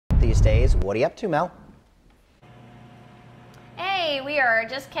these days. What are you up to, Mel? Hey, we are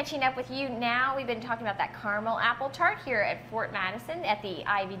just catching up with you now. We've been talking about that caramel apple tart here at Fort Madison at the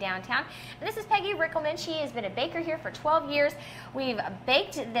Ivy downtown. And this is Peggy Rickelman. She has been a baker here for 12 years. We've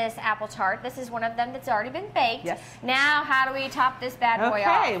baked this apple tart. This is one of them that's already been baked. Yes. Now, how do we top this bad boy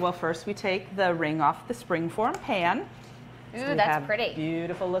off? Okay, well first we take the ring off the springform pan. Ooh, So we that's have pretty.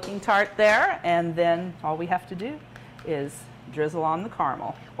 Beautiful looking tart there, and then all we have to do is drizzle on the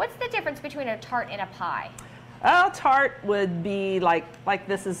caramel. What's the difference between a tart and a pie? Tart would be like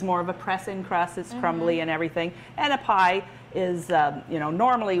this is more of a press-in crust. It's crumbly and everything, and a pie is you know,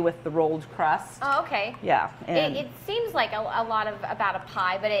 normally with the rolled crust. Oh, okay. Yeah, and it seems like a lot about a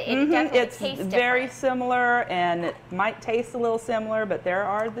pie, but it definitely it's tastes different. very similar, and it might taste a little similar, but there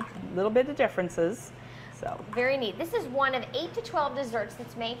are the little bit of differences. So. Very neat. This is one of 8 to 12 desserts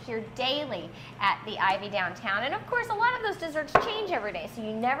that's made here daily at the Ivy downtown. And of course, a lot of those desserts change every day, so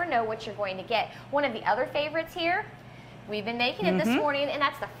you never know what you're going to get. One of the other favorites here, we've been making it this morning, and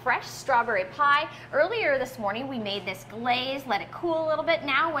that's the fresh strawberry pie. Earlier this morning, we made this glaze, let it cool a little bit.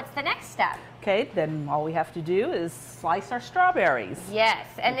 Now, what's the next step? Okay, then all we have to do is slice our strawberries. Yes,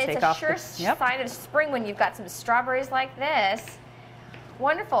 and We'll it's a sure sign of spring when you've got some strawberries like this.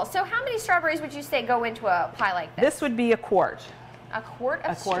 Wonderful. So how many strawberries would you say go into a pie like this? This would be a quart. A quart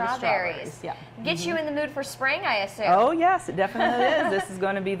of strawberries. strawberries. Yeah. Get you in the mood for spring, I assume. Oh yes, it definitely is. This is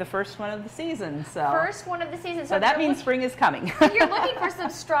going to be the first one of the season. So. First one of the season. So that means spring is coming. If you're looking for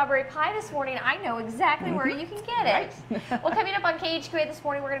some strawberry pie this morning, I know exactly where you can get it. Right. Well, coming up on KHQA this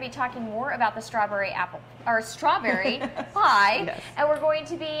morning, we're going to be talking more about the strawberry pie, Yes. and we're going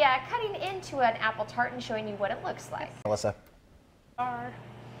to be cutting into an apple tart and showing you what it looks like. Melissa.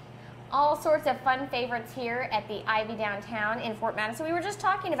 All sorts of fun favorites here at the Ivy downtown in Fort Madison. We were just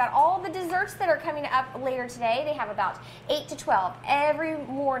talking about all the desserts that are coming up later today. They have about 8 to 12 every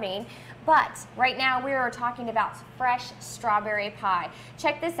morning. But right now we are talking about fresh strawberry pie.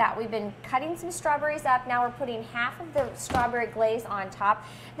 Check this out. We've been cutting some strawberries up. Now we're putting half of the strawberry glaze on top.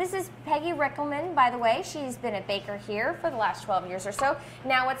 This is Peggy Rickelman, by the way. She's been a baker here for the last 12 years or so.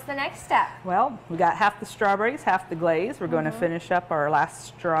 Now what's the next step? Well, we got half the strawberries, half the glaze. We're going to finish up our last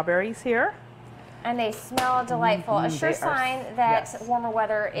strawberries here. And they smell delightful. A sure sign that warmer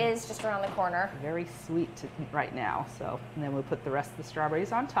weather is just around the corner. Very sweet right now. So, and then we'll put the rest of the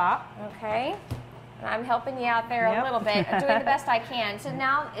strawberries on top. Okay. And I'm helping you out there a little bit. I'm doing the best I can. So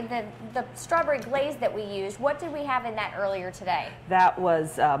now the strawberry glaze that we used, what did we have in that earlier today? That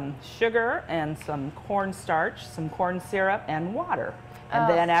was sugar and some cornstarch, some corn syrup, and water. And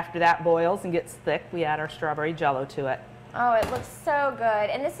then after that boils and gets thick, we add our strawberry jello to it. Oh, it looks so good.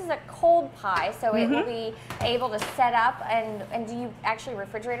 And this is a cold pie, so it will be able to set up. And do you actually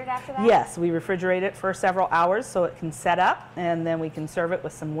refrigerate it after that? Yes, we refrigerate it for several hours so it can set up, and then we can serve it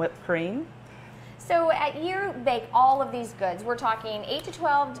with some whipped cream. So you bake all of these goods. We're talking 8 to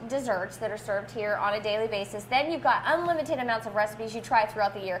 12 desserts that are served here on a daily basis. Then you've got unlimited amounts of recipes you try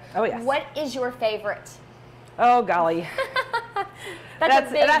throughout the year. Oh, yes. What is your favorite? Oh, golly.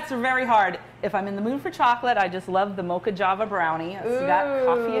 That's very hard. If I'm in the mood for chocolate, I just love the mocha java brownie. It's got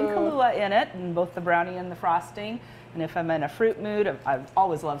coffee and Kahlua in it, and both the brownie and the frosting. And if I'm in a fruit mood, I've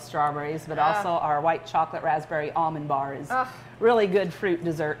always loved strawberries, but also our white chocolate raspberry almond bar is really good fruit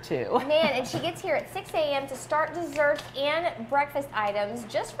dessert too. Man, and she gets here at 6 a.m. to start desserts and breakfast items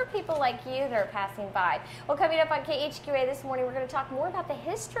just for people like you that are passing by. Well, coming up on KHQA this morning, we're going to talk more about the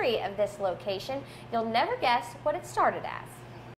history of this location. You'll never guess what it started as.